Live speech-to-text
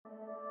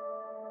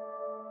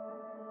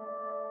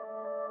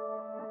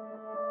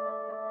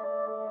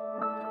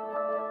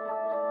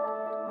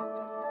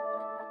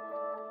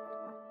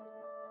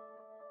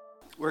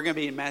We're going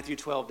to be in Matthew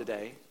 12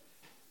 today,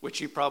 which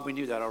you probably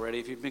knew that already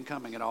if you've been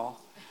coming at all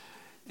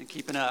and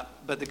keeping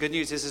up. But the good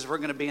news is we're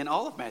going to be in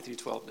all of Matthew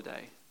 12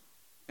 today.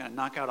 We're going to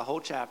knock out a whole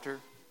chapter.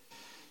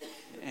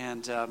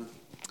 And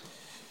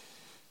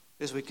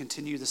as we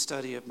continue the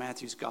study of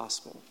Matthew's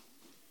gospel,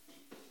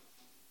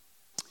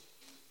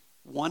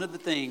 one of the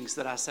things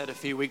that I said a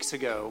few weeks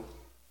ago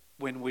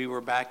when we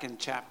were back in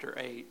chapter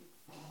 8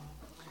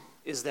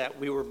 is that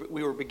we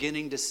were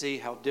beginning to see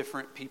how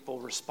different people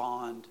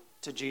respond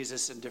to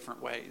Jesus in different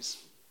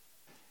ways.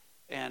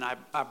 And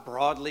I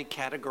broadly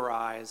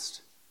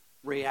categorized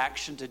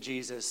reaction to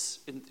Jesus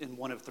in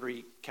one of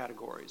three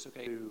categories,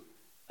 okay?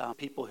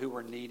 People who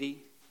were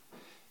needy,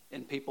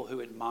 and people who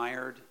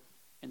admired,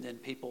 and then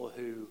people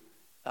who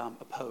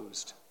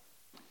opposed.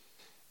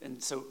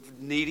 And so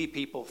needy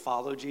people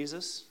follow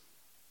Jesus.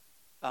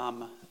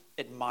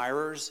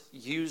 Admirers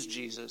use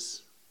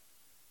Jesus,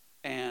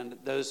 and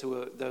those who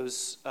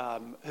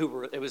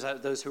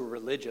were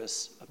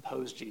religious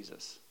opposed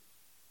Jesus.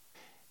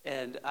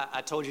 And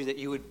I told you that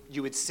you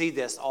would see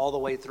this all the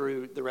way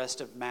through the rest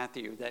of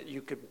Matthew, that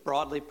you could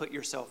broadly put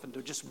yourself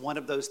into just one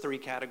of those three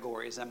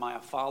categories. Am I a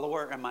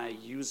follower? Am I a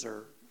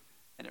user,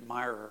 an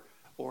admirer,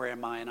 or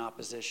am I in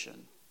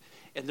opposition?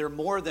 And they're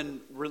more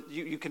than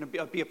you can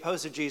be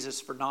opposed to Jesus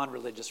for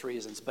non-religious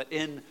reasons, but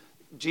in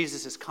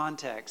Jesus'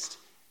 context,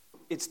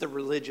 it's the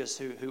religious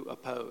who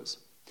oppose.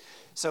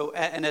 So,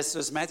 and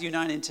as Matthew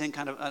 9 and 10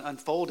 kind of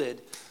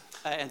unfolded,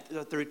 and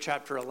through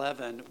chapter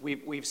 11,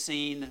 we've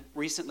seen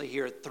recently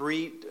here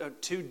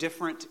two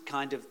different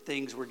kind of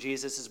things where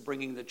Jesus is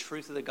bringing the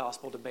truth of the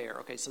gospel to bear.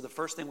 Okay, so the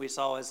first thing we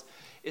saw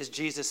is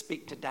Jesus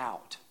speak to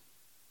doubt.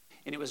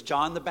 And it was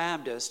John the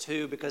Baptist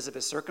who, because of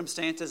his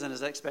circumstances and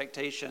his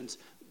expectations,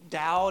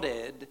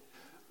 doubted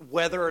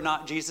whether or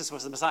not Jesus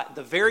was the Messiah.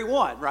 The very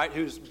one, right,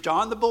 who's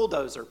John the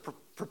bulldozer,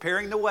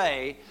 preparing the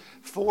way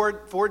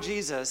for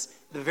Jesus,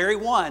 the very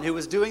one who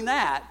was doing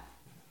that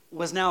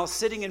was now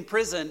sitting in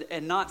prison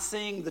and not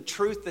seeing the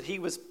truth that he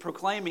was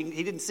proclaiming.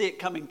 He didn't see it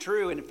coming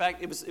true. And in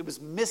fact, it was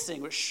missing,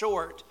 it was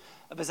short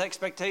of his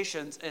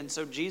expectations. And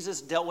so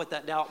Jesus dealt with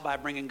that doubt by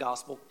bringing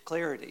gospel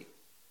clarity.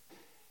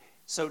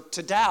 So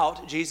to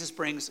doubt, Jesus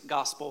brings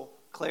gospel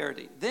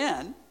clarity.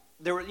 Then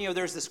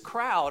there's this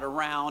crowd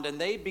around, and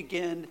they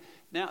begin,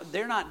 now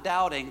they're not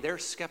doubting, they're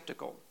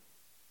skeptical.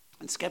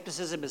 And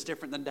skepticism is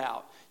different than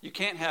doubt. You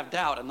can't have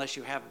doubt unless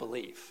you have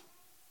belief.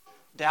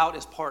 Doubt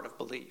is part of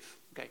belief.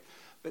 Okay.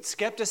 But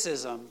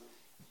skepticism,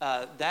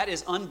 that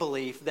is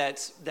unbelief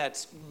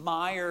that's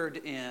mired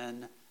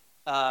in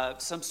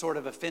some sort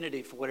of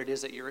affinity for what it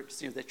is that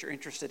you're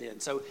interested in.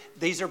 So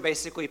these are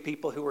basically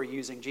people who are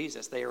using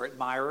Jesus. They are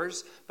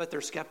admirers, but they're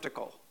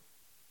skeptical.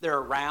 They're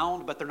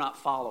around, but they're not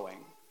following.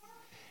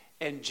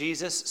 And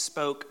Jesus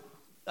spoke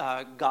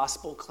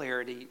gospel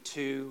clarity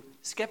to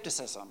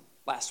skepticism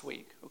last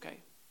week. Okay.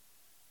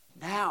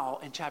 Now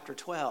in chapter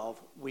 12,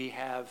 we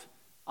have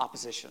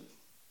opposition.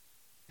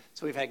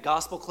 So we've had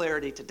gospel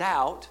clarity to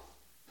doubt,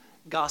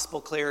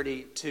 gospel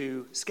clarity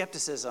to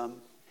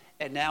skepticism,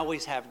 and now we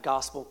have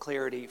gospel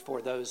clarity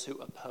for those who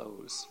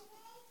oppose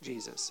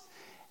Jesus.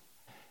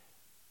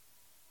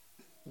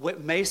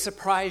 What may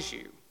surprise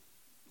you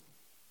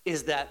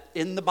is that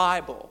in the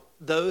Bible,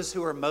 those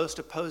who are most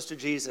opposed to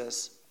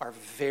Jesus are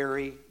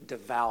very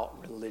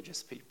devout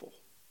religious people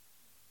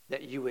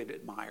that you would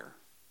admire,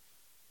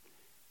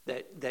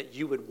 that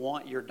you would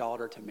want your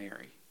daughter to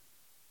marry.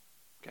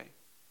 Okay?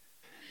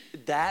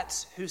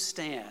 That's who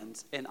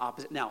stands in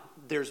opposite. Now,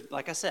 there's,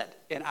 like I said,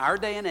 in our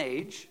day and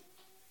age,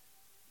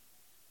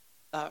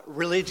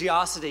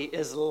 religiosity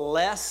is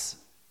less,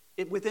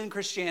 within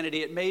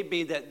Christianity, it may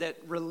be that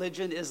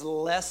religion is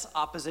less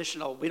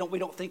oppositional. We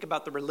don't think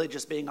about the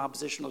religious being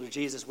oppositional to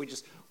Jesus. We're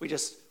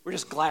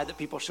just glad that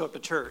people show up to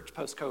church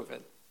post-COVID.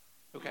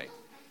 Okay.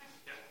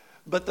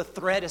 But the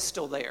threat is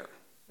still there.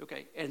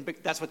 Okay, and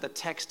that's what the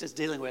text is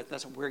dealing with.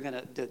 That's what we're going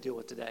to deal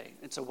with today.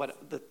 And so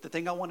the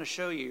thing I want to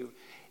show you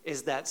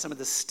is that some of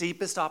the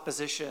steepest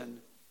opposition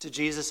to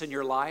Jesus in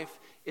your life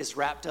is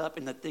wrapped up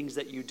in the things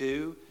that you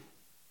do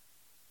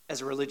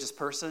as a religious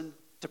person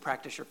to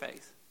practice your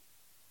faith.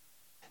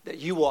 That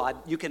you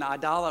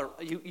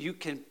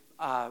can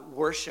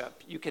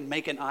worship, you can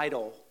make an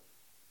idol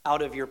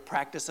out of your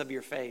practice of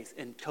your faith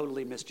and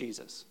totally miss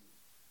Jesus.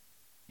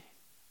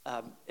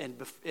 And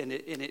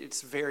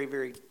it's very,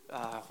 very,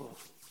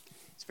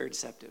 it's very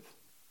deceptive.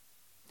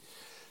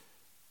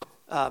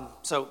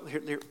 So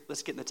here,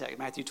 let's get in the text.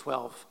 Matthew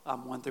 12,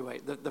 1 through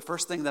 8. The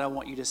first thing that I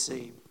want you to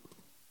see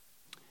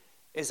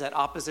is that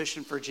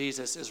opposition for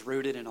Jesus is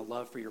rooted in a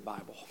love for your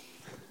Bible.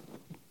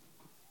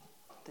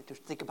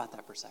 Think about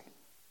that for a second.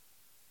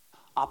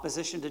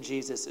 Opposition to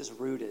Jesus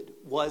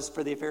was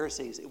for the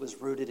Pharisees, it was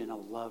rooted in a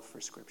love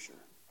for Scripture.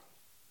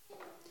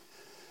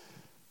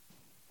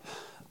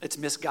 It's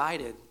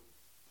misguided,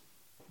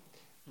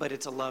 but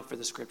it's a love for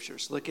the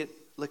Scriptures. Look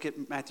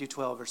at Matthew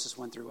 12, verses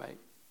 1 through 8.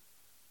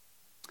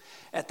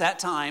 At that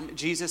time,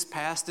 Jesus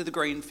passed through the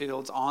grain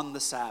fields on the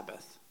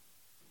Sabbath.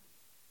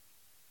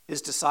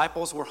 His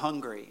disciples were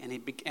hungry, and he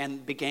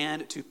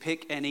began to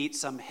pick and eat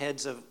some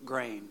heads of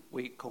grain,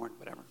 wheat, corn,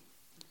 whatever.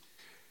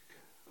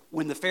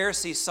 When the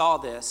Pharisees saw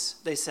this,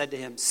 they said to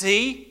him,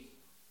 "See,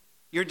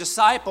 your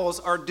disciples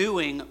are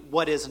doing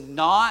what is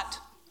not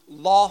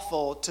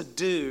lawful to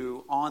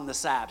do on the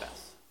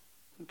Sabbath."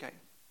 Okay.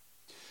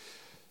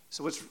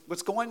 So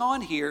what's going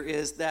on here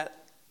is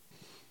that,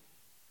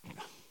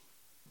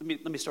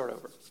 let me start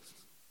over.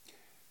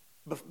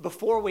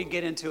 Before we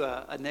get into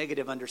a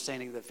negative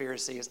understanding of the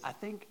Pharisees, I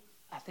think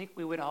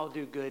we would all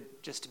do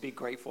good just to be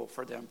grateful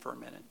for them for a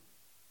minute.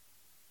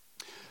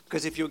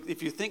 Because if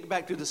you think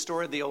back to the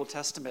story of the Old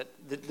Testament,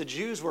 the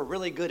Jews were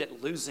really good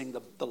at losing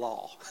the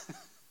law.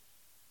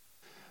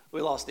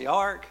 We lost the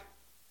ark.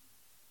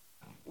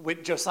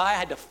 When Josiah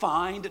had to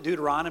find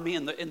Deuteronomy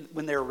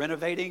when they were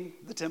renovating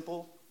the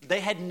temple, they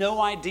had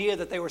no idea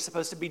that they were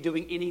supposed to be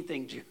doing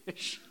anything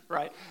Jewish,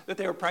 right? That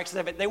they were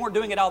practicing it. They weren't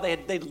doing it all.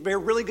 They were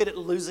really good at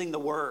losing the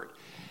word.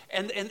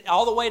 And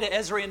all the way to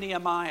Ezra and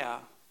Nehemiah,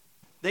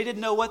 they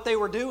didn't know what they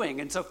were doing.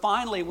 And so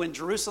finally, when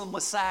Jerusalem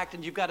was sacked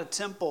and you've got a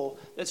temple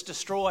that's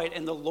destroyed,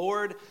 and the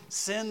Lord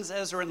sends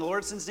Ezra and the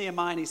Lord sends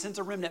Nehemiah, and he sends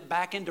a remnant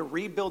back in to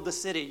rebuild the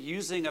city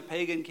using a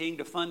pagan king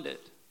to fund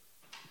it.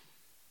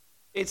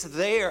 It's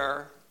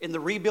there in the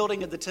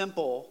rebuilding of the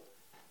temple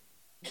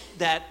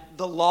that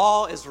the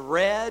law is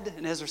read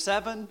in Ezra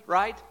 7,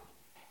 right?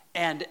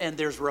 And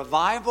there's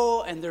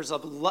revival, and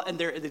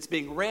it's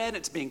being read,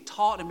 it's being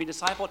taught and being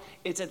discipled.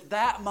 It's at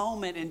that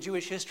moment in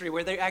Jewish history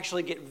where they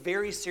actually get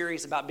very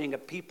serious about being a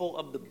people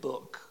of the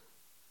book.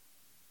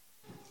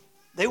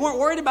 They weren't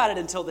worried about it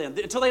until then,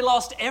 until they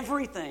lost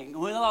everything.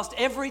 When they lost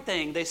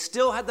everything, they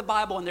still had the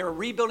Bible, and they were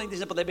rebuilding the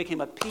temple. They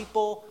became a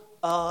people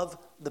of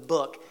the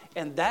book,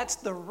 and that's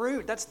the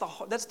root. That's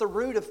the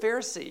root of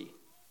Pharisee.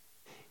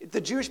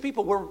 The Jewish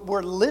people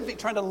were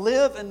trying to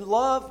live and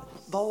love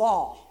the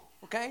law.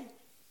 Okay.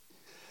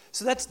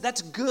 So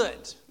that's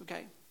good,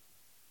 okay?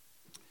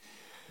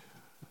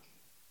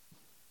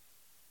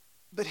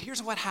 But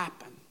here's what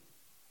happened.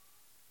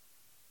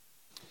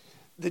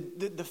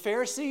 The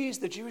Pharisees,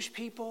 the Jewish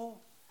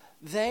people,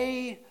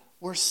 they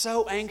were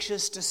so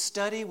anxious to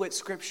study what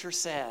Scripture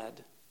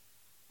said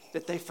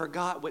that they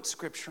forgot what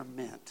Scripture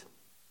meant.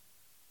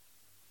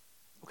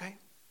 Okay?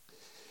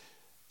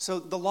 So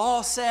the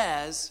law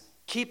says,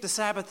 keep the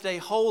Sabbath day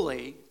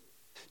holy,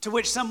 to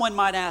which someone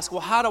might ask,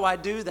 well, how do I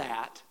do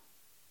that?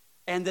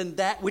 And then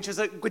that, which is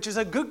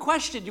a good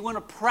question. You want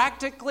to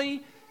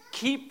practically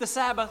keep the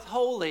Sabbath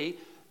holy,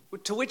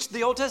 to which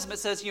the Old Testament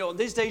says,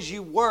 these days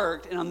you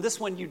worked, and on this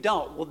one you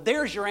don't. Well,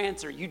 there's your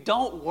answer. You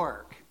don't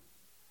work,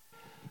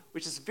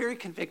 which is very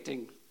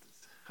convicting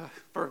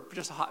for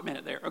just a hot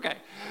minute there. Okay.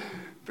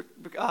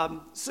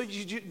 So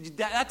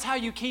that's how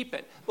you keep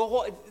it.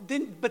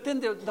 But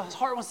then the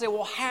heart wants to say,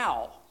 well,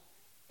 how?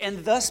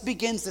 And thus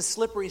begins the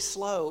slippery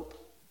slope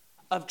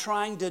of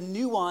trying to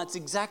nuance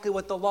exactly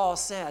what the law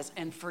says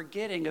and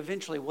forgetting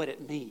eventually what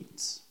it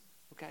means,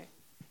 okay?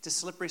 It's a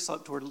slippery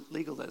slope toward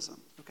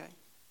legalism, okay?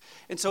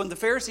 And so in the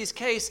Pharisees'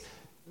 case,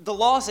 the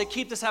law said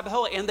keep the Sabbath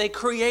holy, and they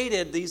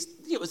created these,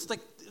 it's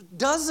like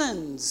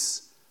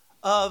dozens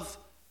of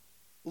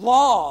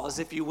laws,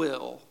 if you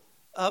will,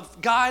 of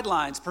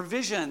guidelines,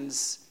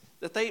 provisions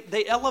that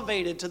they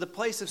elevated to the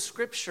place of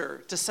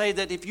Scripture to say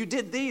that if you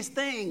did these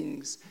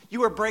things, you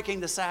were breaking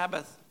the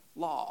Sabbath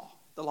law,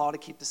 the law to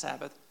keep the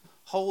Sabbath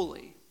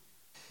holy.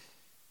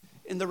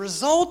 And the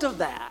result of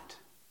that,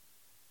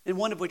 and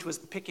one of which was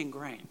picking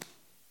grain,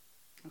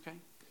 okay?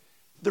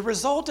 The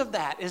result of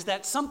that is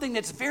that something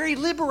that's very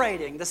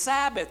liberating, the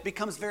Sabbath,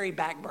 becomes very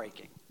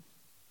backbreaking,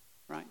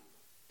 right?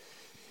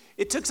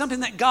 It took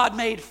something that God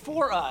made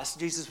for us,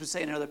 Jesus would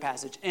say in another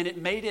passage, and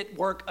it made it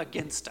work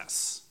against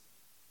us,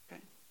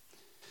 okay?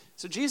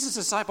 So Jesus'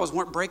 disciples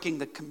weren't breaking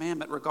the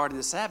commandment regarding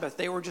the Sabbath.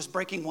 They were just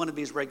breaking one of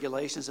these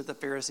regulations that the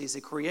Pharisees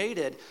had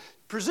created,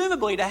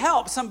 presumably to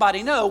help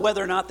somebody know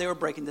whether or not they were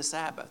breaking the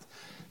Sabbath.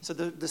 So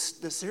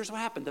here's what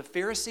happened. The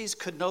Pharisees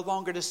could no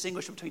longer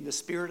distinguish between the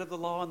spirit of the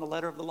law and the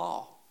letter of the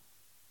law.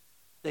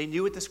 They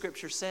knew what the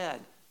Scripture said,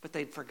 but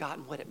they'd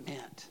forgotten what it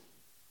meant.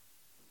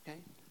 Okay?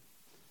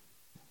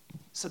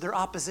 So their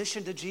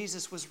opposition to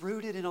Jesus was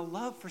rooted in a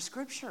love for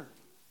Scripture.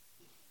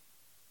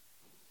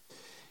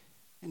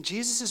 And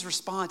Jesus'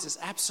 response is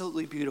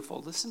absolutely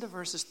beautiful.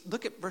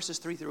 Look at verses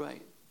 3 through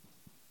 8.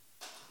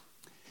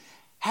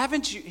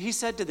 He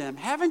said to them,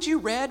 haven't you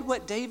read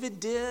what David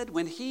did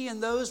when he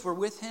and those were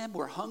with him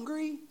were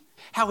hungry?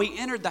 How he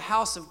entered the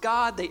house of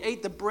God, they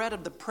ate the bread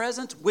of the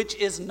presence, which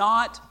is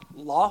not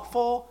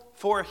lawful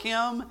for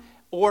him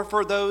or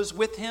for those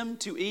with him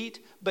to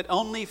eat, but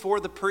only for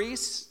the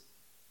priests?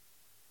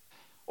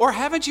 Or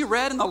haven't you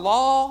read in the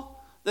law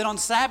that on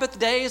Sabbath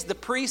days the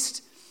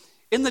priests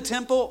in the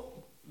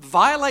temple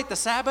violate the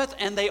Sabbath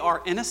and they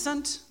are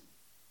innocent?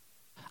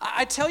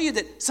 I tell you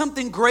that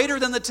something greater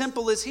than the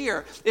temple is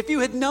here. If you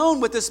had known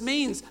what this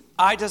means,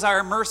 I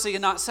desire mercy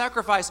and not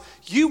sacrifice,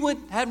 you would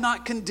have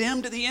not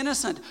condemned the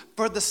innocent,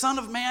 for the Son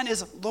of Man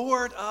is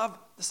Lord of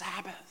the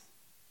Sabbath.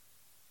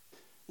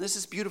 This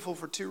is beautiful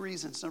for two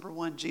reasons. Number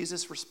one,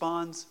 Jesus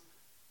responds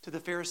to the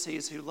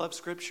Pharisees who love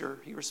Scripture.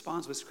 He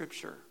responds with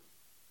Scripture.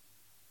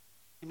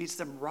 He meets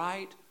them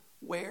right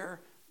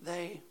where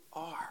they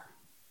are.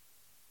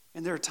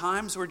 And there are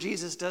times where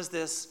Jesus does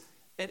this.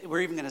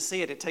 We're even going to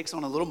see it. It takes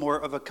on a little more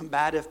of a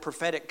combative,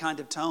 prophetic kind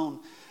of tone.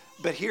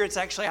 But here it's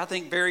actually, I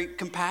think, very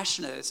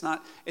compassionate.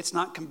 It's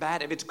not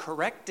combative. It's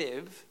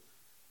corrective,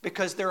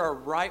 because there are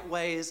right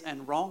ways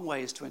and wrong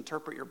ways to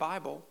interpret your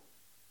Bible.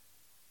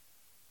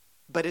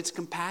 But it's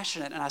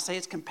compassionate. And I say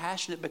it's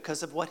compassionate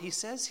because of what he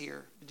says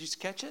here. Did you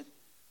catch it?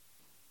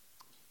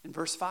 In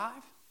verse 5,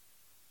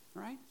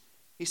 right?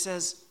 He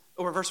says,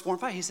 or verse 4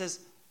 and 5, he says,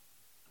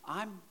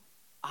 I'm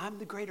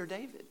the greater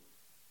David.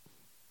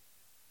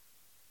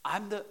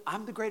 I'm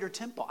the greater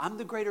temple. I'm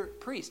the greater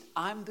priest.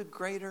 I'm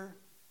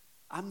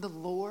the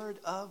Lord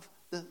of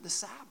the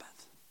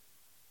Sabbath.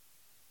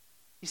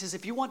 He says,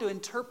 if you want to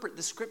interpret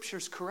the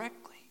scriptures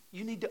correctly,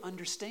 you need to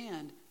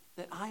understand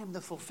that I am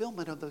the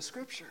fulfillment of those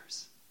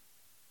scriptures.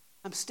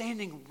 I'm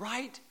standing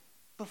right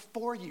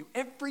before you.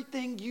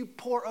 Everything you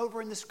pour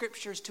over in the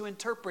scriptures to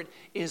interpret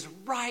is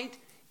right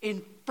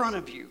in front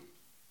of you.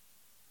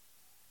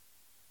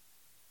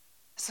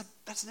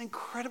 That's an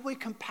incredibly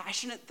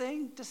compassionate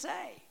thing to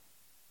say.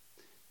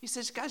 He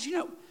says, guys,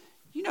 you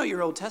know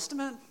your Old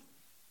Testament.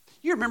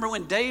 You remember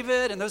when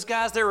David and those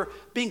guys, they were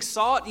being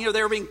sought,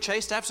 they were being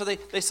chased after, so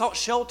they sought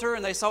shelter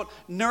and they sought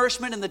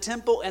nourishment in the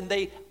temple, and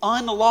they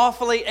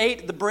unlawfully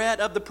ate the bread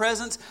of the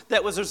presence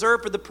that was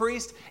reserved for the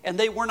priest, and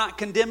they were not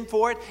condemned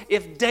for it.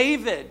 If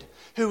David,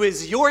 who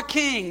is your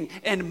king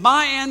and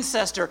my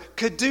ancestor,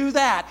 could do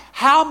that,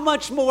 how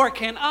much more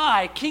can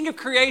I, King of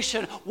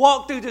creation,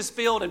 walk through this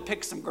field and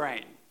pick some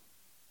grain?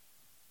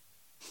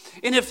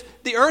 And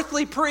if the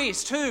earthly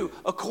priest, who,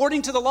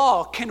 according to the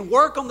law, can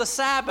work on the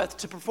Sabbath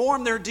to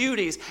perform their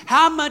duties,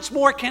 how much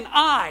more can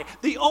I,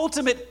 the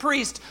ultimate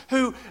priest,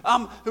 who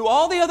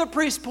all the other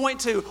priests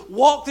point to,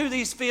 walk through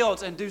these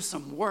fields and do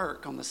some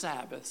work on the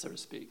Sabbath, so to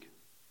speak?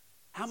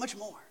 How much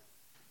more?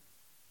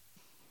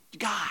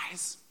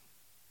 Guys,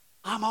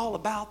 I'm all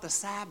about the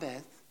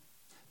Sabbath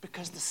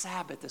because the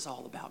Sabbath is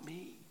all about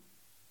me.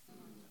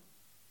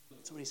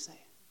 That's what he's saying.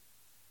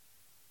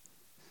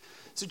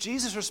 So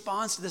Jesus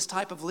responds to this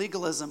type of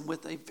legalism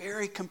with a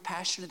very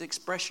compassionate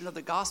expression of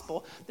the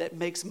gospel that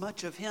makes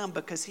much of him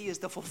because he is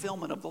the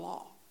fulfillment of the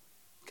law.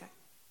 Okay.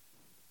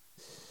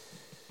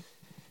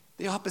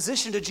 The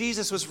opposition to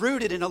Jesus was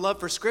rooted in a love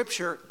for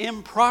Scripture,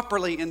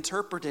 improperly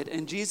interpreted,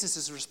 and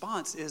Jesus'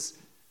 response is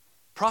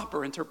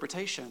proper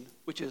interpretation,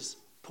 which is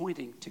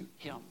pointing to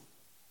him.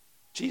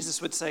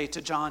 Jesus would say to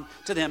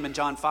them in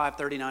John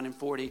 5:39 and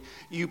 40,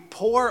 you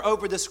pore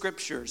over the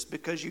Scriptures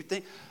because you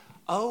think...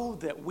 Oh,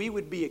 that we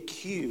would be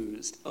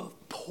accused of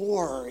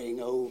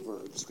poring over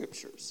the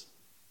Scriptures.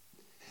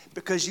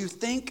 Because you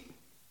think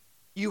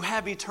you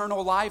have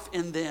eternal life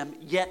in them,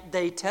 yet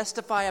they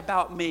testify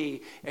about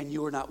me, and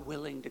you are not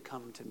willing to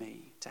come to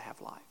me to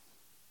have life.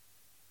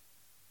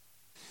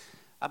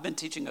 I've been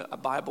teaching a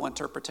Bible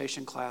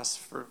interpretation class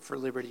for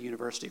Liberty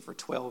University for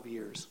 12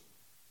 years.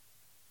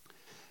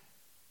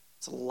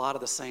 It's a lot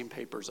of the same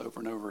papers over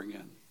and over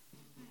again.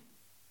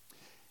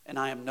 And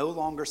I am no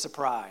longer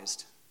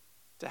surprised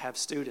to have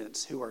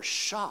students who are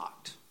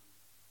shocked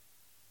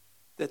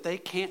that they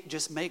can't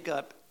just make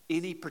up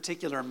any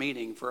particular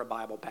meaning for a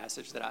Bible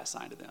passage that I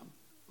assign to them.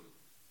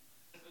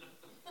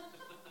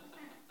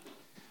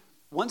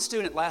 One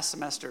student last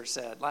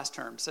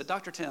term said,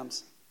 Dr.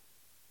 Timms,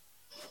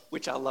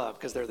 which I love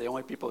because they're the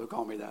only people who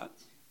call me that.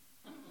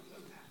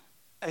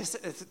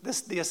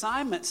 The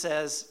assignment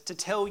says to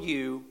tell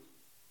you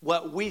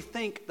what we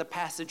think the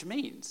passage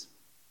means.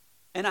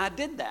 And I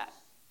did that.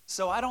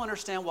 So I don't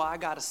understand why I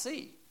got a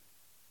C.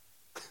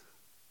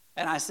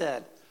 And I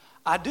said,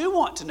 I do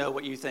want to know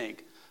what you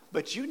think,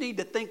 but you need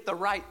to think the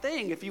right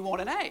thing if you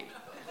want an A.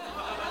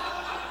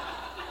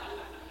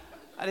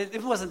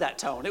 It wasn't that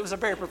tone. It was a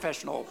very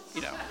professional,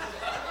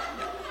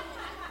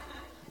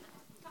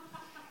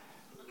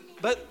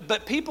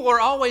 But people are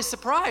always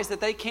surprised that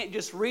they can't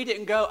just read it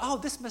and go, oh,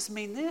 this must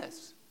mean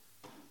this.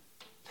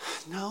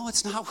 No,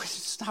 it's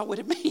not what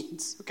it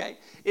means, okay?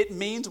 It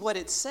means what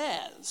it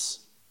says.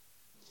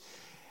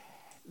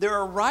 There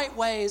are right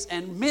ways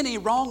and many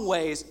wrong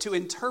ways to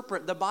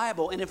interpret the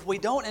Bible. And if we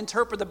don't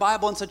interpret the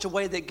Bible in such a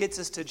way that gets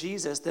us to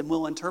Jesus, then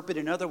we'll interpret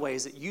in other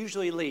ways that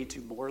usually lead to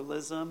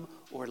moralism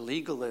or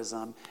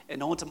legalism.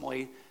 And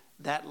ultimately,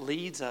 that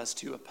leads us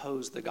to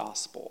oppose the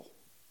gospel.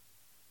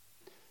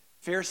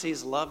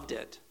 Pharisees loved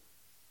it,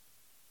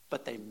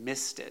 but they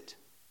missed it.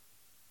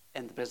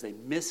 And because they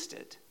missed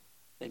it,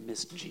 they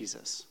missed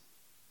Jesus.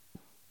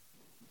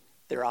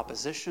 Their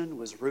opposition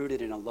was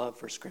rooted in a love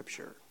for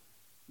Scripture,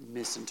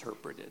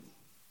 misinterpreted.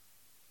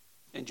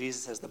 And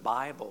Jesus says the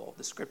Bible,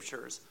 the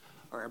Scriptures,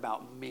 are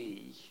about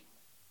me.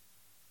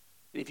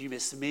 And if you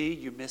miss me,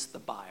 you miss the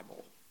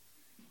Bible.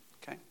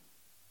 Okay?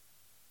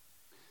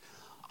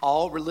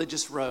 All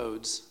religious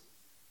roads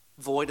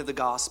void of the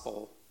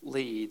gospel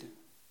lead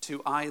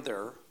to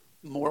either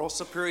moral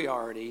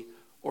superiority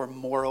or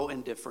moral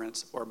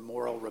indifference or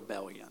moral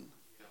rebellion.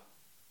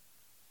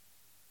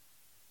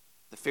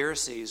 The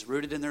Pharisees,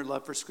 rooted in their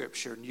love for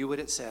Scripture, knew what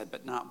it said,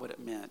 but not what it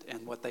meant.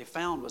 And what they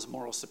found was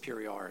moral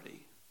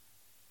superiority,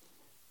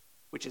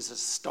 which is a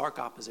stark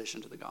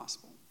opposition to the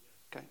gospel.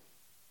 Okay?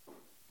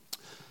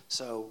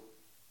 So,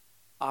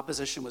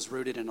 opposition was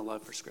rooted in a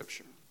love for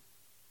Scripture.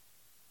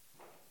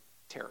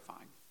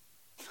 Terrifying.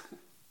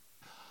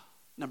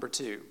 Number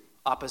two,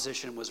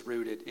 opposition was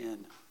rooted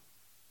in,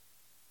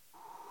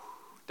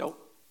 do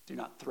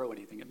not throw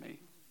anything at me,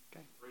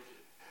 okay?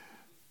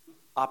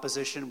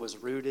 Opposition was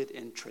rooted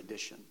in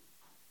tradition,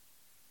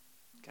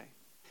 okay?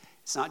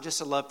 It's not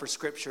just a love for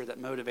Scripture that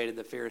motivated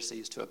the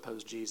Pharisees to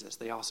oppose Jesus.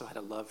 They also had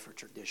a love for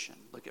tradition.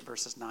 Look at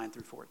verses 9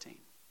 through 14.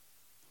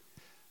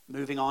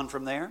 Moving on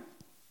from there,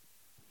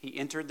 he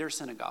entered their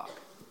synagogue.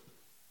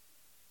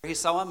 He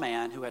saw a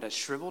man who had a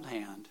shriveled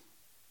hand,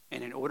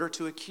 and in order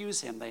to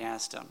accuse him, they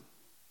asked him,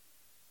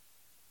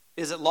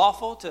 "Is it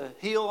lawful to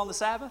heal on the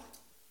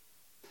Sabbath?"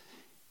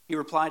 He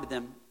replied to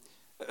them,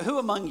 "Who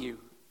among you,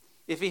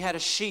 if he had a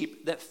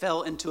sheep that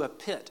fell into a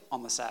pit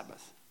on the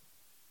Sabbath,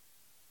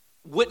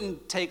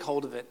 wouldn't take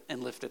hold of it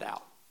and lift it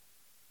out?"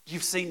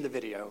 You've seen the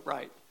video,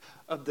 right?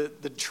 Of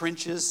the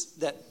trenches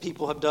that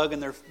people have dug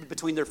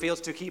between their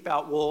fields to keep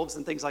out wolves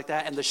and things like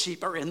that, and the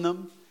sheep are in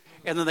them.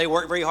 And then they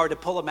work very hard to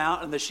pull them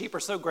out, and the sheep are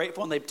so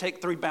grateful, and they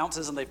take 3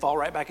 bounces and they fall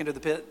right back into the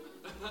pit.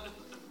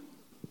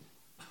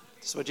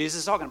 That's what Jesus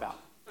is talking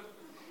about.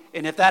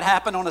 And if that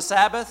happened on a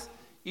Sabbath,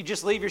 you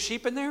just leave your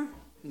sheep in there?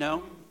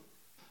 No.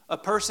 A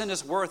person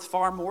is worth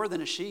far more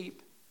than a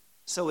sheep.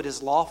 So it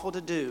is lawful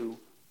to do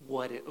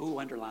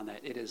underline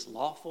that. It is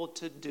lawful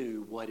to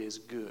do what is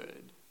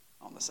good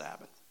on the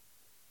Sabbath.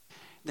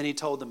 Then he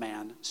told the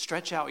man,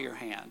 "Stretch out your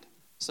hand."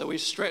 So he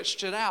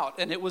stretched it out,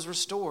 and it was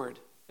restored,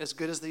 as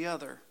good as the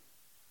other.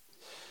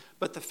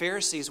 But the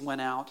Pharisees went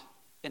out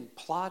and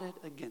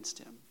plotted against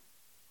him,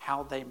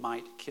 how they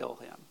might kill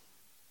him.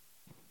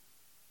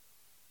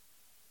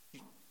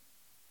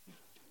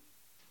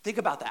 Think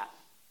about that.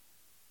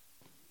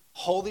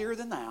 Holier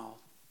than thou,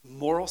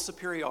 moral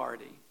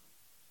superiority.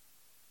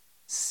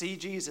 See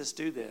Jesus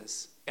do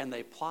this, and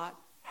they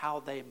plot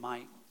how they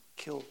might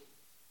kill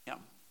him.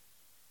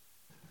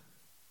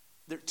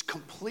 They're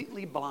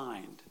completely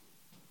blind.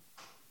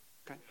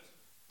 Okay?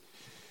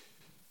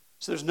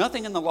 So there's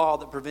nothing in the law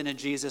that prevented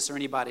Jesus or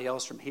anybody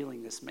else from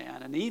healing this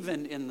man. And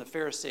even in the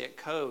Pharisaic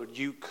code,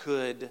 you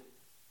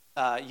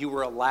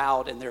were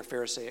allowed, in their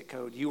Pharisaic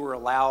code, you were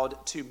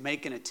allowed to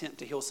make an attempt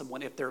to heal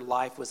someone if their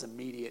life was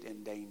immediate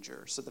in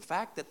danger. So the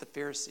fact that the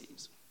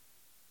Pharisees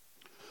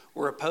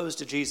were opposed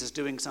to Jesus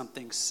doing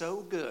something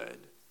so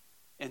good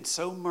and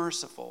so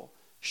merciful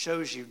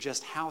shows you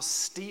just how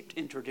steeped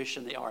in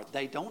tradition they are.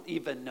 They don't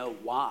even know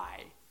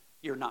why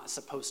you're not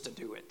supposed to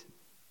do it.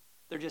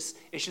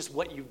 It's just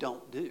what you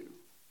don't do.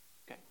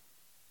 Okay.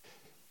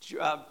 2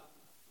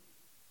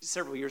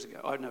 years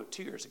ago,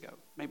 2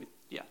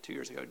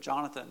 years ago,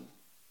 Jonathan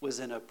was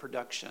in a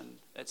production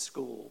at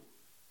school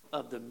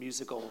of the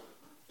musical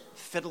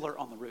Fiddler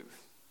on the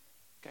Roof.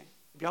 Okay.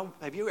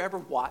 Have you ever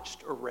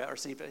watched or read or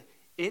seen it?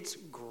 It's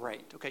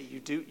great. Okay.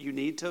 You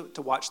need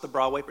to watch the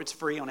Broadway. It's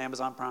free on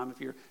Amazon Prime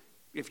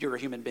if you're a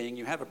human being.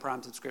 You have a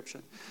Prime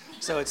subscription.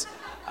 So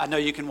I know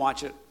you can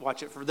watch it.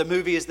 The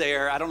movie is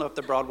there. I don't know if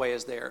the Broadway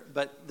is there.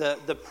 But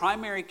the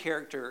primary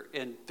character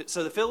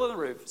so the Fiddler on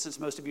the Roof, since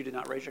most of you did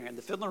not raise your hand,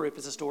 the Fiddler on the Roof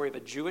is a story of a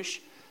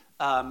Jewish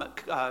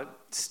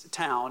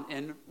town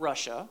in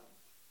Russia.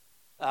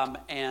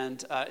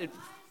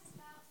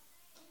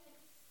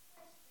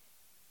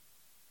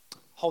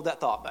 Hold that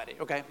thought, buddy.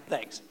 Okay,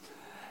 thanks.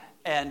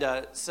 And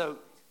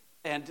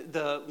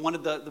one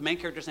of the main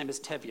character's name is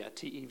Tevye,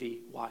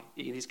 Tevye.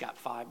 He's got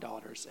 5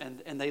 daughters,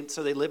 and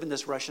they live in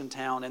this Russian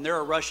town, and they're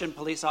a Russian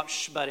police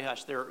officer. Buddy,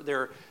 hush.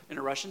 They're in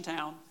a Russian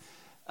town,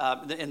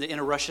 in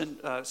a Russian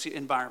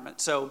environment.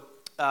 So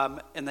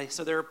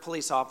they're a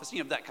police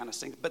officer, that kind of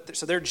thing. But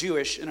so they're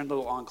Jewish in a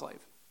little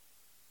enclave.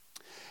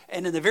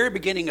 And in the very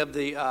beginning of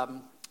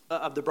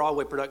the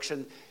Broadway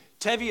production,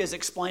 Tevye is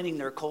explaining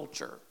their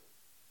culture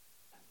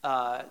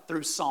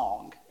through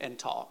song and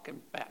talk and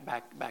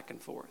back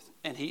and forth.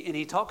 And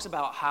he talks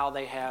about how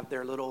they have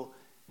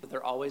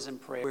they're always in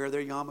prayer, wear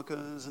their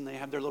yarmulkes, and they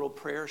have their little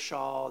prayer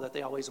shawl that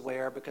they always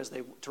wear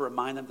to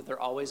remind them that they're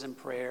always in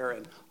prayer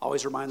and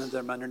always remind them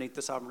that they're underneath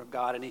the sovereignty of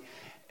God. And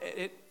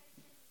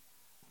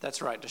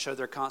that's right, to show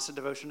their constant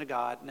devotion to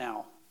God.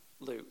 Now,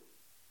 Luke,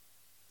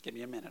 give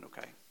me a minute,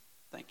 okay?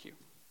 Thank you.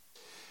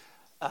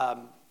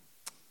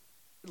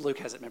 Luke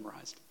has it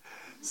memorized.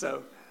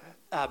 So,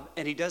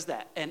 and he does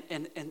that. And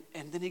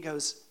then he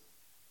goes,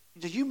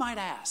 you might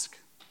ask,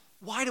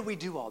 why do we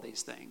do all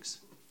these things?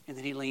 And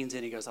then he leans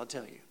in, he goes, I'll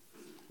tell you.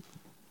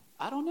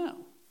 I don't know.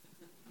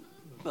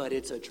 But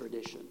it's a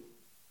tradition.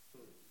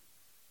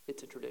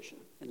 It's a tradition.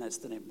 And that's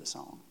the name of the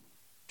song.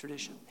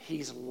 Tradition.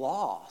 He's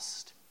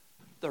lost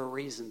the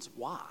reasons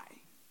why,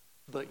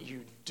 but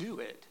you do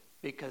it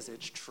because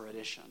it's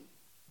tradition.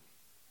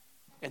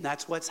 And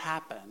that's what's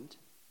happened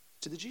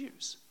to the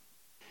Jews.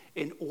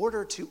 In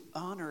order to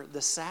honor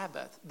the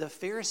Sabbath, the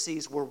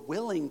Pharisees were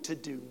willing to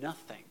do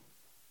nothing.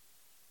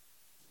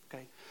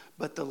 Okay?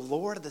 But the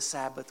Lord of the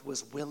Sabbath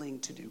was willing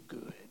to do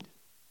good.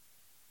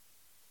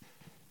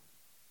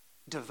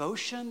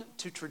 Devotion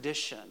to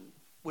tradition,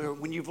 where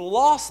when you've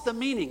lost the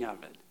meaning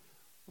of it,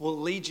 will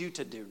lead you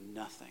to do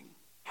nothing.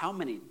 How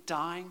many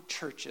dying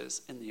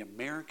churches in the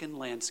American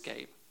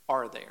landscape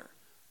are there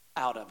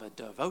out of a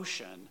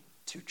devotion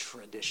to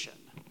tradition,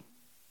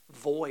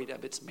 void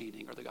of its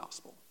meaning or the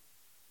gospel?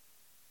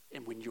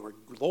 And when you're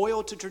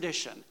loyal to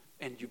tradition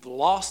and you've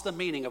lost the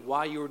meaning of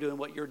why you were doing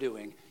what you're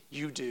doing,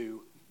 you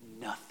do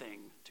nothing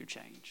to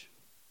change.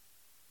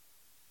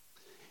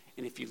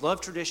 And if you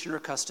love tradition or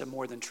custom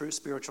more than true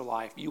spiritual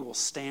life, you will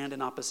stand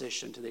in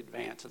opposition to the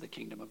advance of the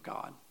kingdom of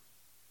God.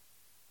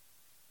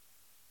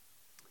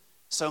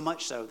 So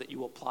much so that you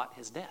will plot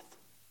his death.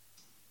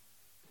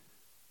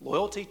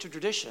 Loyalty to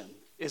tradition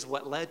is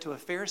what led to a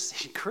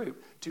Pharisee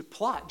group to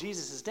plot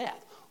Jesus'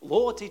 death.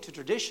 Loyalty to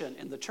tradition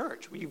in the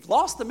church. You've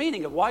lost the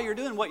meaning of why you're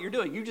doing what you're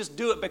doing. You just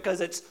do it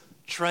because it's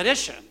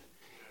tradition.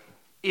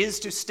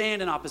 Is to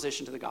stand in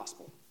opposition to the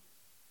gospel.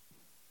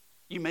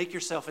 You make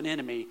yourself an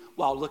enemy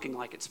while looking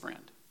like its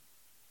friend.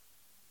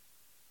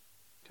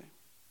 Okay.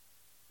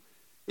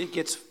 It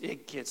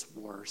gets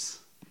worse.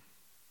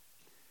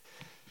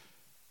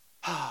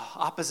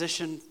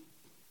 Opposition,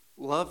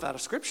 love out of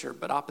Scripture,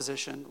 but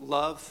opposition,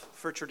 love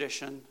for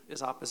tradition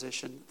is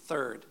opposition.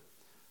 Third,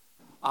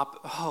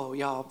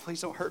 y'all,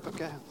 please don't hurt.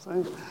 Okay.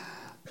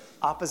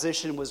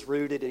 Opposition was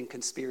rooted in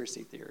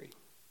conspiracy theory.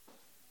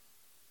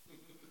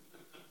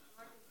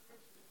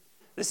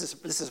 This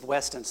is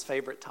Weston's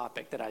favorite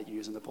topic that I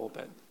use in the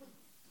pulpit.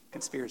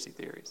 Conspiracy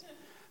theories.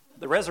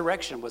 The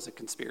resurrection was a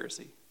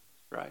conspiracy,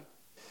 right?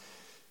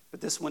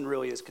 But this one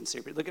really is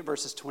conspiracy. Look at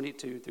verses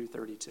 22 through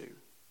 32.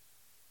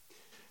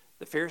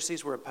 The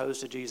Pharisees were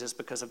opposed to Jesus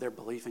because of their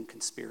belief in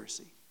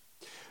conspiracy.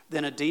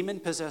 Then a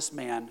demon-possessed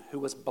man who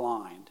was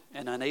blind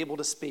and unable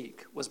to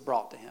speak was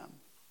brought to him.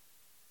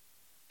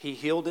 He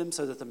healed him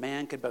so that the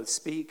man could both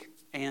speak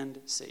and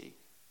see.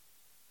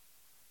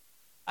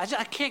 I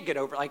can't get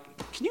over,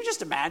 can you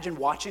just imagine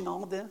watching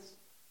all of this?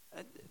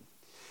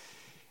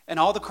 And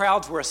all the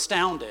crowds were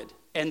astounded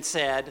and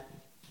said,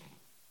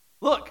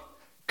 look,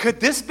 could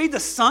this be the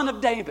son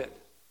of David?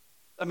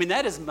 I mean,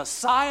 that is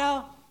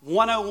Messiah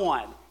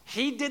 101.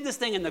 He did this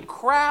thing and the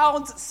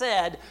crowds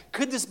said,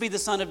 could this be the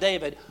son of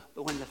David?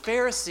 But when the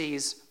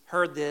Pharisees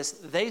heard this,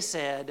 they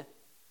said,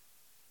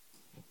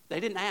 they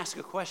didn't ask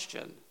a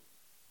question.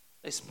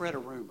 They spread a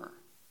rumor.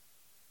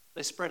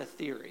 They spread a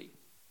theory.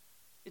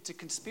 It's a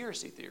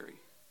conspiracy theory.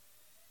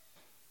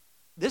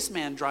 This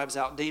man drives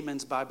out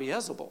demons by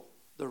Beelzebul,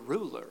 the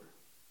ruler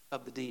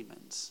of the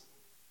demons.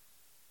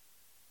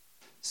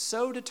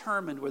 So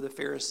determined were the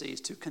Pharisees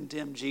to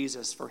condemn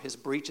Jesus for his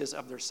breaches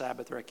of their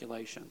Sabbath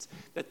regulations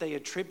that they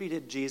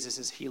attributed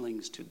Jesus'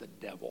 healings to the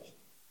devil.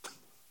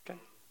 Okay?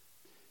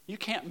 You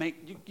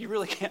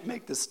really can't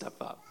make this stuff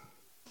up.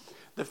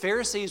 The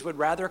Pharisees would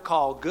rather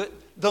call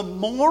the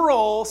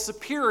moral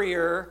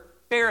superior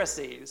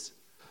Pharisees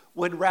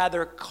would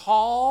rather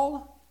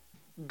call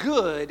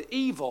good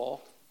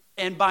evil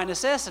and by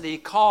necessity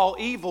call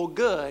evil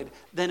good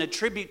than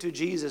attribute to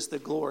Jesus the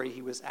glory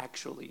he was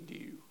actually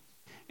due.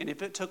 And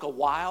if it took a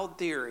wild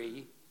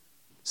theory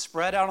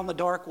spread out on the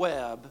dark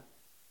web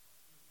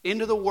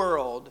into the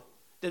world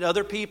that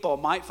other people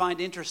might find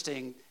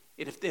interesting,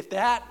 if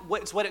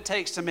that's what it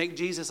takes to make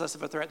Jesus less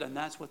of a threat, then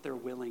that's what they're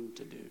willing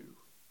to do.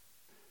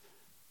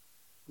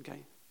 Okay?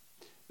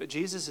 But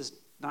Jesus is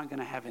not going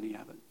to have any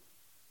of it.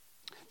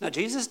 Now,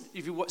 Jesus,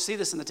 if you see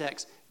this in the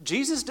text,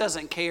 Jesus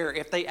doesn't care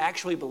if they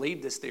actually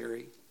believe this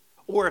theory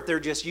or if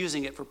they're just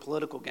using it for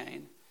political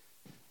gain.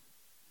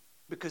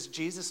 Because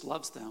Jesus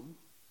loves them,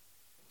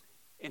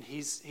 and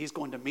he's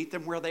going to meet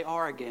them where they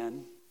are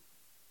again,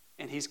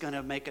 and he's going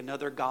to make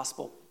another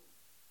gospel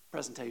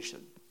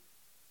presentation.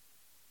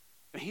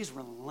 And he's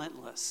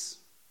relentless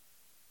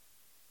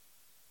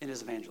in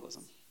his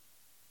evangelism.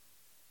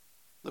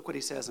 Look what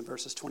he says in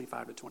verses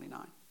 25 to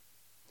 29.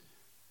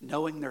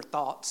 Knowing their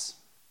thoughts,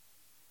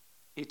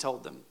 he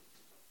told them,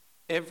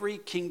 every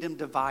kingdom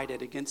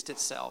divided against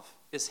itself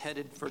is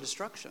headed for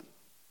destruction,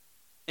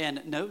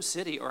 and no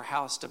city or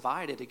house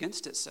divided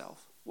against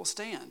itself will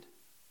stand.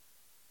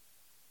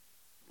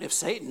 If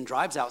Satan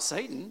drives out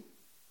Satan,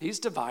 he's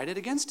divided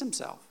against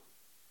himself.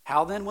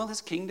 How then will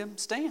his kingdom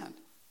stand?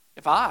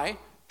 If I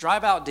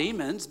drive out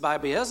demons by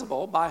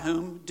Beelzebul, by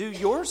whom do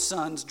your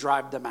sons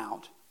drive them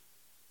out?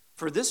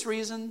 For this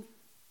reason,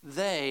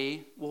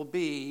 they will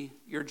be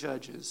your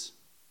judges.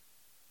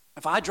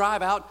 If I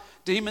drive out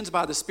demons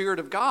by the Spirit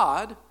of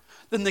God,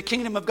 then the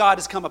kingdom of God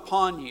has come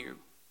upon you.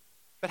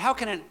 But how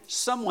can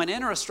someone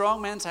enter a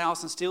strong man's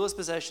house and steal his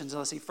possessions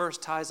unless he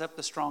first ties up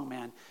the strong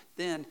man?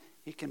 Then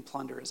he can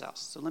plunder his house.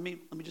 So let me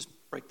just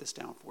break this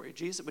down for you.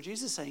 What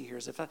Jesus is saying here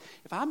is if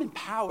I'm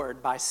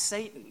empowered by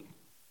Satan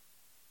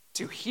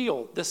to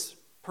heal this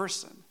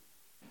person,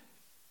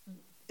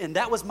 and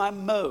that was my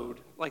mode,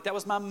 that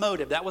was my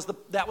motive, that's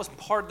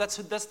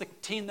the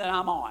team that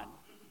I'm on.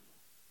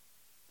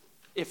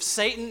 If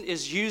Satan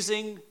is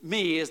using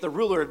me as the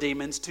ruler of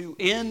demons to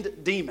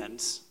end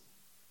demons,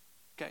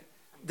 okay,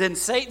 then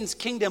Satan's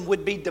kingdom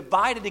would be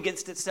divided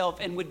against itself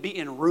and would be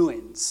in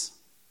ruins.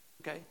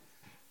 Okay?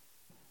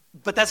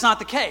 But that's not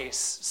the case.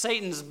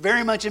 Satan's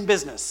very much in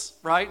business,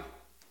 right?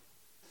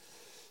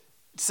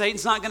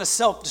 Satan's not going to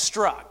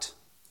self-destruct.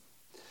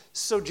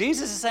 So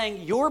Jesus is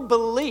saying your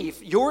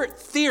belief, your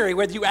theory,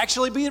 whether you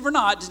actually believe it or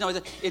not, just know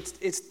that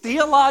it's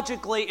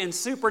theologically and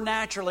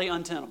supernaturally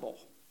untenable.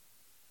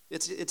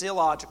 It's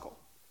illogical.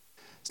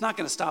 It's not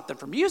going to stop them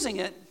from using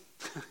it.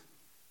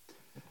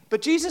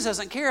 But Jesus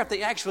doesn't care if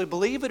they actually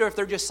believe it or if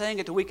they're just saying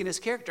it to weaken his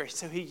character.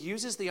 So he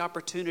uses the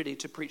opportunity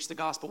to preach the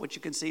gospel, which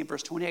you can see in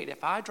verse 28.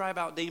 If I drive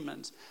out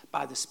demons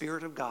by the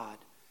Spirit of God,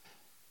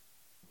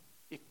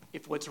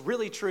 if what's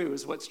really true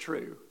is what's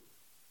true,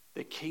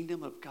 the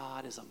kingdom of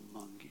God is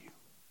among you.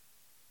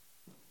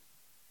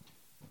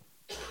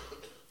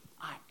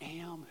 I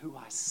am who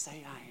I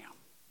say I am.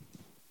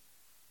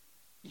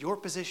 Your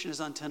position is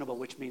untenable,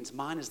 which means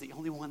mine is the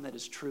only one that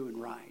is true and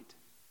right.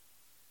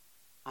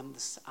 I'm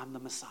the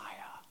Messiah.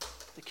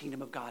 The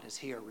kingdom of God is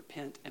here.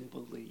 Repent and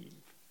believe.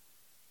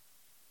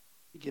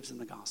 He gives them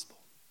the gospel.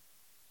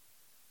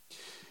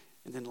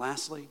 And then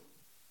lastly,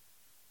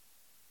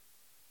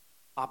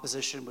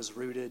 opposition was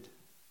rooted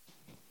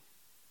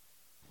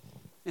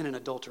in an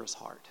adulterous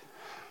heart.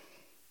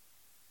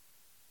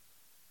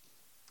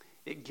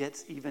 It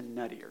gets even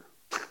nuttier.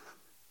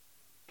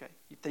 Okay,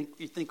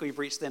 you think we've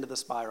reached the end of the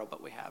spiral,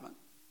 but we haven't.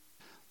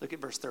 Look at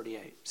verse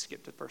 38.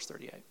 Skip to verse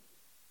 38.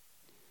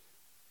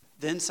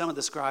 Then some of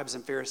the scribes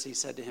and Pharisees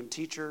said to him,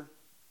 Teacher,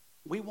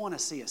 we want to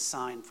see a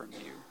sign from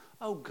you.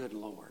 Oh, good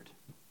Lord.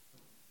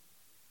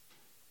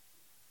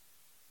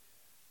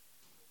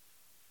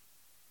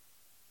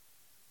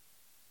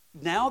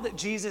 Now that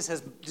Jesus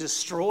has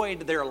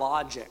destroyed their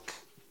logic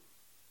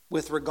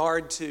with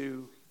regard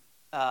to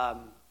the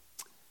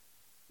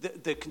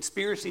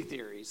conspiracy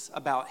theories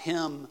about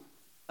him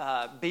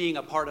being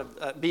a part of,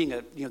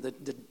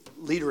 the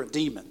leader of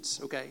demons,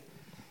 okay?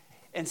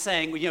 And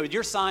saying,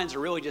 your signs are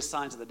really just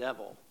signs of the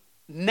devil.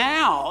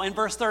 Now, in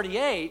verse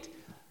 38,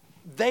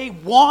 they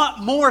want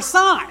more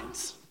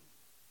signs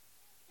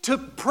to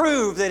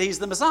prove that he's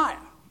the Messiah,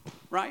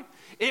 right?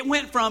 It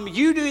went from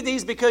you do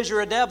these because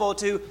you're a devil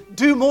to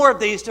do more of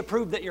these to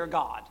prove that you're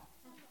God.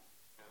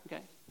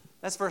 Okay?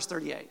 That's verse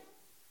 38.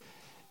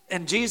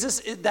 And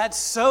Jesus, that's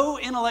so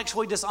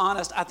intellectually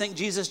dishonest, I think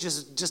Jesus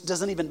just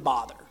doesn't even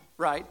bother,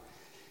 right?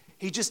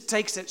 He just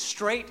takes it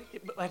straight.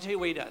 I tell you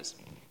what he does.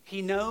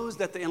 He knows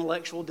that the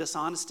intellectual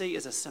dishonesty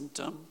is a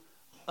symptom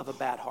of a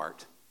bad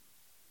heart.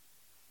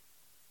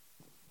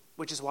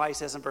 Which is why he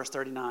says in verse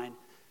 39,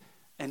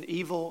 an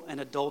evil and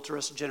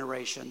adulterous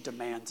generation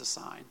demands a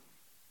sign.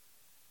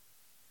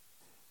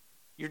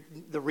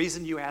 The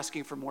reason you're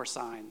asking for more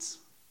signs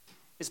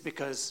is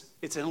because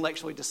it's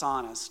intellectually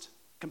dishonest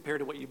compared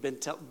to what you've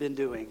been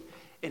doing.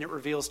 And it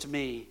reveals to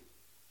me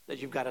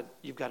that you've got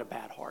a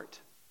bad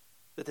heart,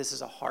 that this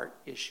is a heart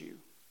issue.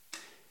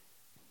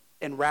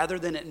 And rather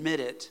than admit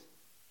it,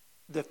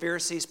 the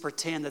Pharisees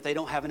pretend that they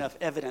don't have enough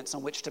evidence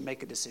on which to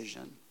make a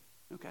decision.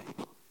 Okay?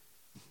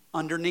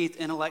 Underneath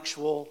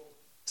intellectual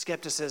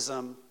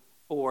skepticism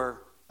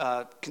or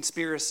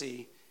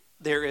conspiracy,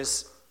 there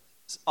is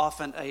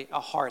often a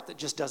heart that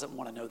just doesn't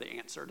want to know the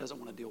answer, doesn't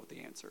want to deal with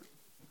the answer.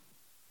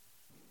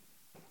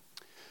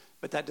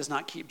 But that does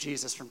not keep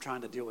Jesus from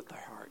trying to deal with their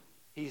heart.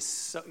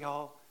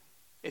 Y'all,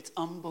 it's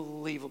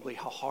unbelievably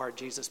how hard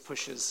Jesus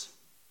pushes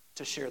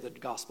to share the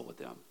gospel with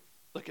them.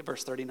 Look at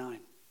verse 39.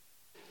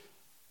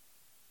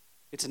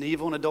 It's an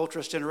evil and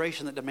adulterous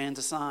generation that demands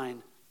a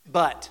sign,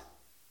 but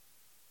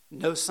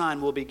no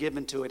sign will be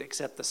given to it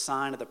except the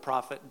sign of the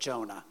prophet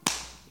Jonah.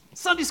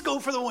 Sunday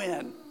school for the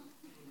win.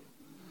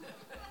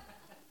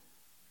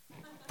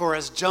 For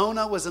as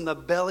Jonah was in the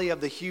belly of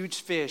the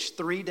huge fish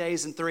 3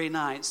 days and 3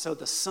 nights, so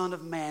the Son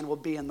of Man will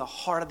be in the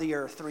heart of the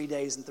earth 3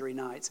 days and 3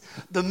 nights.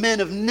 The men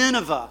of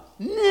Nineveh.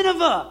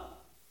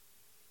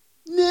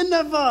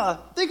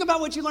 Think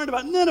about what you learned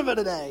about Nineveh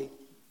today.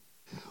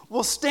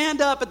 Will stand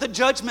up at the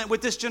judgment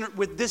with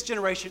this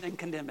generation and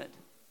condemn it.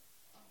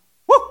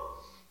 Woo!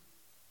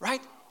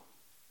 Right?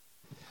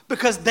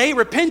 Because they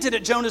repented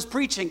at Jonah's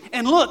preaching.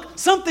 And look,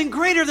 something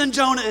greater than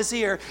Jonah is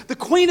here. The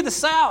queen of the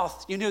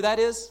south, you know who that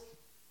is?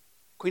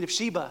 Queen of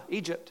Sheba,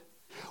 Egypt,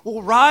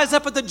 will rise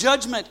up at the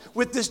judgment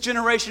with this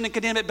generation and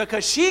condemn it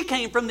because she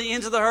came from the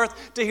ends of the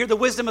earth to hear the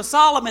wisdom of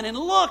Solomon. And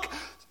look,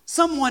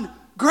 someone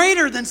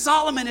greater than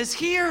Solomon is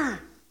here.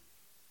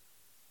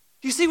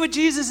 You see what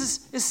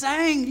Jesus is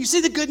saying? You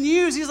see the good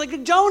news? He's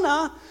like,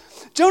 Jonah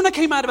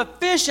came out of a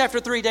fish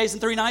after 3 days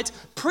and 3 nights,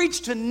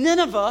 preached to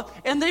Nineveh,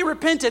 and they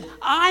repented.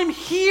 I'm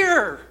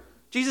here.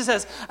 Jesus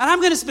says, and I'm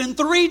going to spend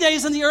 3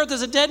 days on the earth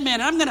as a dead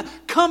man, and I'm going to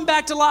come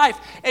back to life.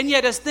 And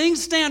yet, as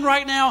things stand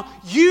right now,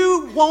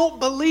 you won't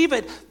believe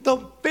it. The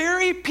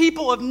very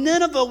people of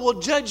Nineveh will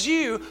judge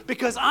you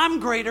because I'm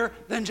greater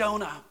than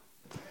Jonah.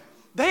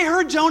 They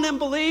heard Jonah and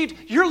believed.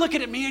 You're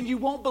looking at me and you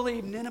won't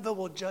believe. Nineveh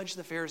will judge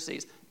the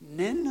Pharisees.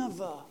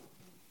 Nineveh.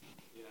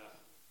 Yeah.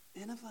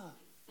 Nineveh.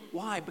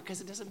 Why? Because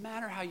it doesn't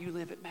matter how you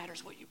live. It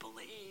matters what you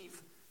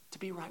believe to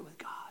be right with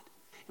God.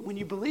 And when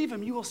you believe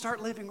him, you will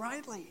start living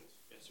rightly.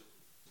 Yes, sir.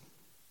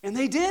 And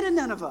they did in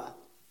Nineveh.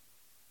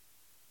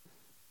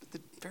 But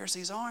the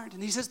Pharisees aren't.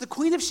 And he says, the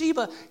Queen of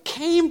Sheba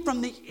came from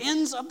the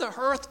ends of the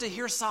earth to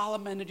hear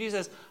Solomon. And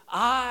Jesus says,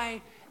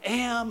 I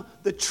am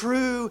the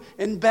true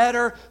and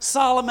better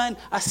Solomon.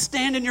 I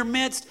stand in your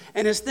midst,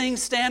 and as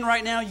things stand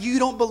right now, you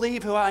don't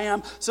believe who I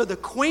am. So the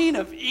queen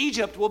of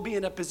Egypt will be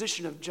in a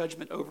position of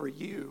judgment over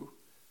you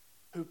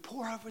who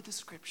pore over the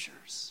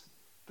scriptures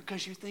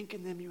because you think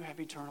in them you have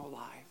eternal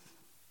life.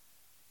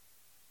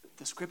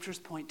 The scriptures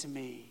point to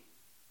me,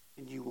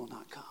 and you will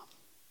not come.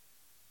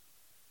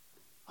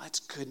 That's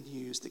good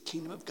news. The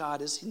kingdom of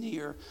God is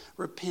near.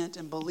 Repent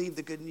and believe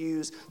the good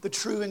news. The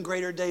true and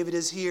greater David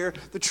is here.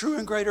 The true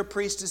and greater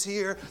priest is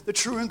here. The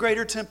true and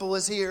greater temple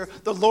is here.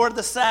 The Lord of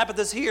the Sabbath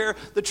is here.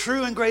 The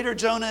true and greater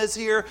Jonah is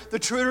here. The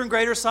true and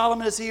greater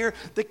Solomon is here.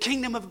 The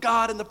kingdom of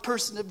God in the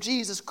person of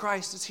Jesus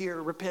Christ is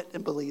here. Repent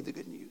and believe the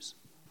good news.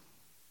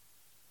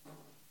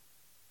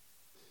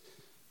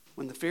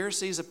 When the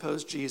Pharisees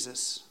opposed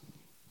Jesus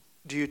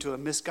due to a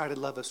misguided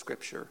love of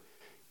Scripture,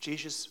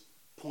 Jesus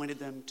pointed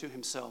them to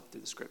himself through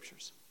the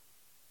scriptures.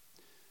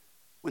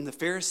 When the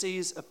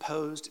Pharisees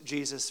opposed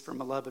Jesus from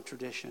a love of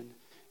tradition,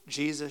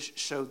 Jesus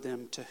showed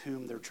them to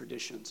whom their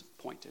traditions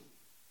pointed.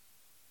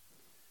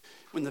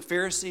 When the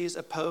Pharisees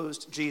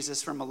opposed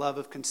Jesus from a love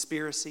of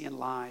conspiracy and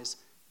lies,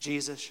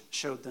 Jesus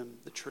showed them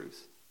the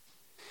truth.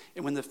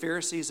 And when the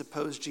Pharisees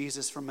opposed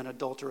Jesus from an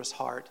adulterous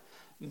heart,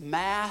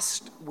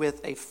 masked with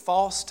a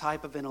false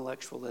type of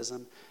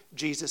intellectualism,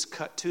 Jesus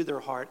cut to their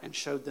heart and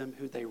showed them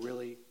who they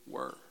really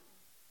were.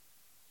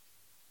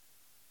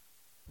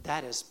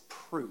 That is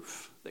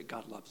proof that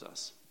God loves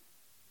us.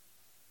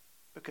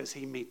 Because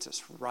he meets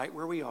us right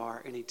where we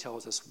are and he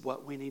tells us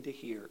what we need to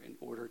hear in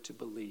order to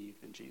believe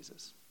in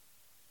Jesus.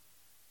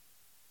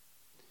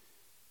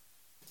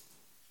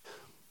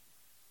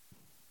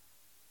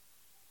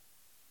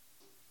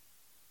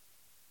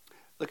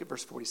 Look at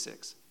verse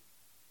 46.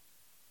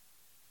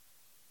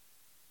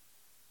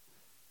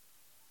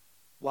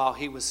 While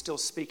he was still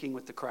speaking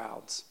with the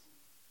crowds,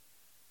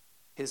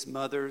 his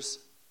mother,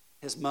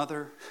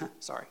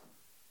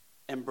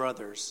 and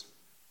brothers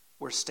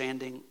were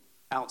standing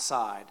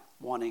outside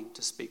wanting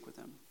to speak with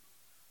him.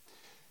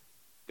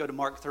 Go to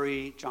Mark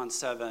 3, John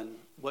 7.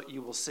 What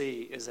you will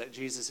see is that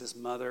Jesus'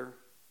 mother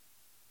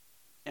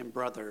and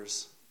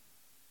brothers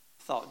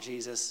thought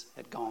Jesus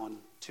had gone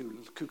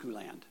to cuckoo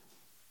land.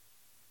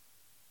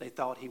 They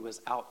thought he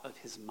was out of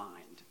his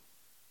mind.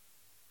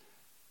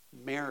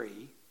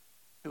 Mary,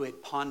 who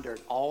had pondered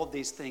all of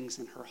these things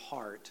in her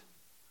heart,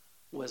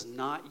 was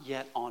not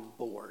yet on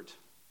board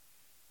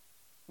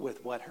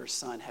with what her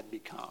son had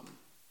become.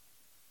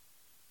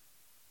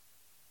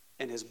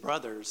 And his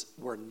brothers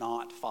were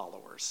not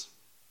followers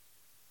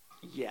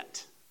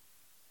yet.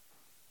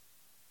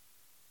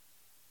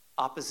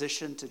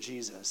 Opposition to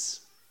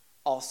Jesus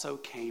also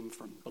came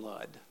from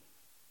blood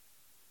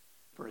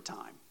for a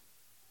time.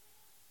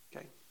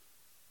 Okay?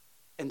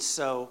 And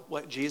so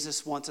what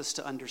Jesus wants us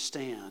to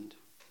understand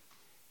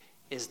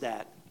is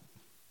that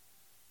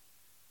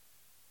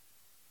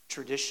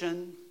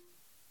tradition,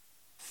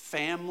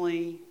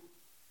 family,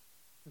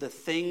 the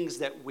things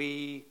that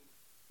we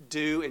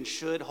do and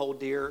should hold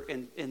dear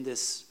in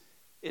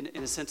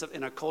a sense of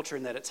in a culture,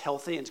 in that it's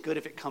healthy and it's good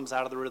if it comes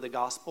out of the root of the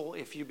gospel.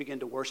 If you begin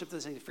to worship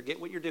this thing, forget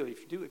what you're doing.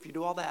 If you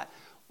do all that,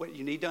 what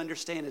you need to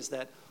understand is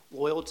that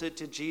loyalty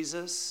to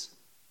Jesus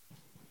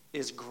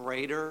is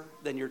greater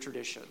than your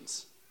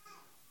traditions.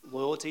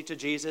 Loyalty to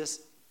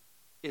Jesus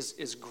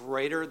is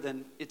greater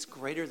than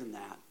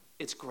that.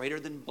 It's greater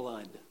than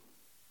blood.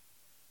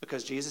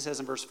 Because Jesus says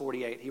in verse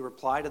 48, he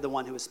replied to the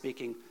one who was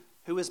speaking,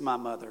 "Who is my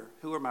mother?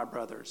 Who are my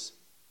brothers?"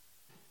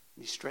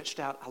 And he stretched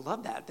out, I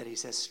love that he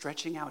says,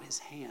 stretching out his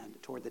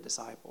hand toward the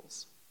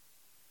disciples.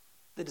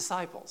 The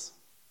disciples.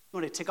 You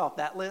want to tick off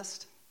that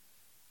list?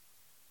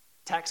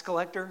 Tax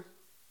collector?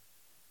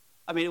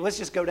 I mean, let's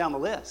just go down the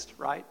list,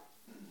 right?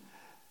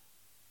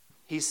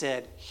 He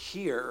said,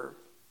 "Here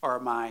are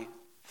my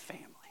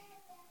family."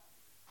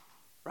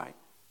 Right?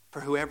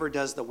 "For whoever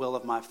does the will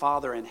of my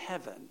Father in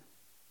heaven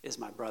is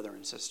my brother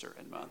and sister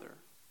and mother."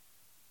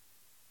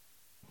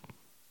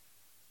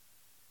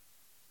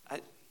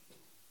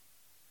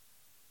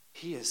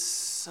 He is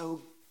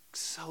so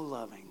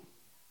loving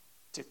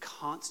to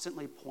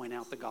constantly point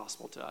out the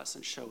gospel to us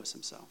and show us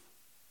himself.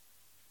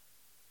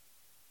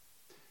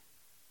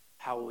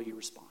 How will you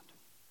respond?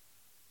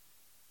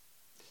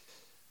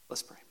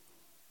 Let's pray.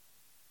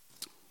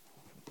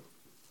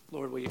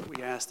 Lord, we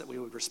ask that we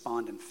would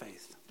respond in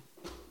faith.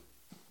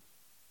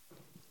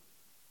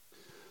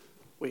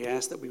 We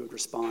ask that we would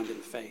respond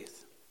in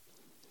faith.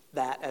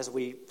 That, as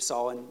we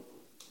saw in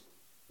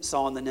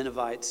the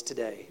Ninevites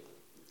today,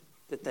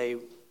 that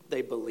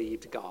they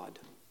believed God.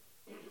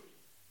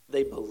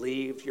 They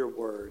believed your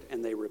word,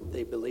 and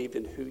they believed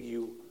in who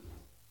you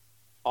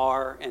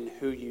are and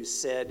who you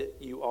said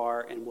you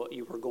are and what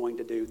you were going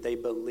to do. They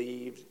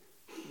believed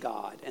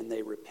God, and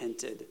they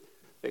repented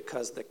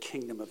because the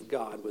kingdom of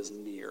God was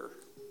near.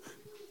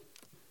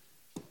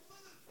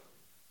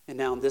 And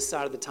now on this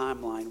side of the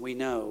timeline, we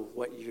know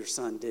what your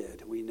son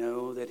did. We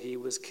know that he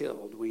was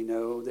killed. We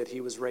know that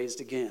he was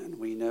raised again.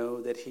 We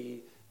know that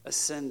he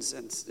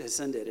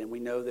ascended, and we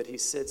know that he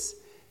sits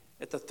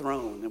at the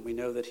throne, and we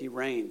know that he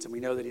reigns, and we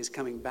know that he's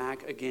coming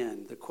back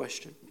again. The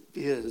question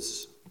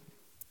is,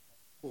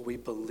 will we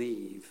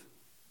believe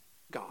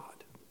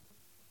God?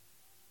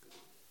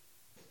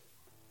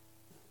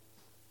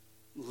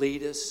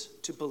 Lead us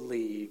to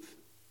believe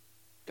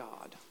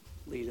God.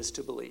 Lead us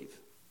to believe.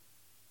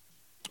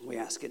 We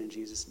ask it in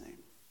Jesus' name.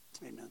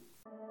 Amen.